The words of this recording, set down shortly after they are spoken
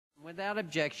Without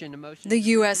objection, the motion. The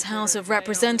U.S. House of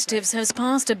Representatives has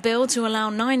passed a bill to allow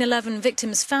 9/11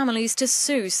 victims' families to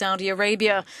sue Saudi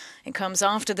Arabia. It comes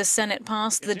after the Senate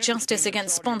passed the Justice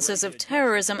Against Sponsors of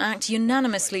Terrorism Act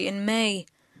unanimously in May.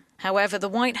 However, the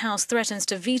White House threatens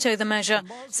to veto the measure,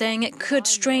 saying it could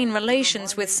strain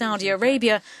relations with Saudi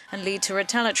Arabia and lead to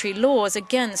retaliatory laws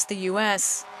against the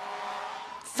U.S.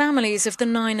 Families of the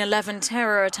 9/11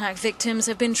 terror attack victims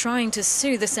have been trying to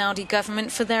sue the Saudi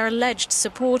government for their alleged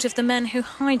support of the men who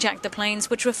hijacked the planes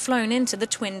which were flown into the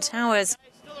Twin Towers.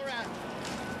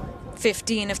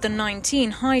 15 of the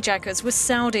 19 hijackers were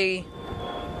Saudi.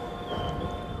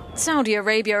 Saudi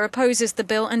Arabia opposes the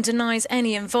bill and denies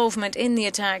any involvement in the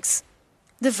attacks.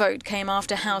 The vote came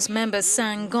after House members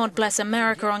sang "God Bless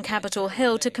America" on Capitol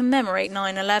Hill to commemorate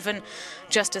 9/11,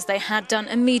 just as they had done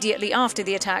immediately after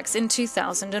the attacks in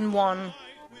 2001.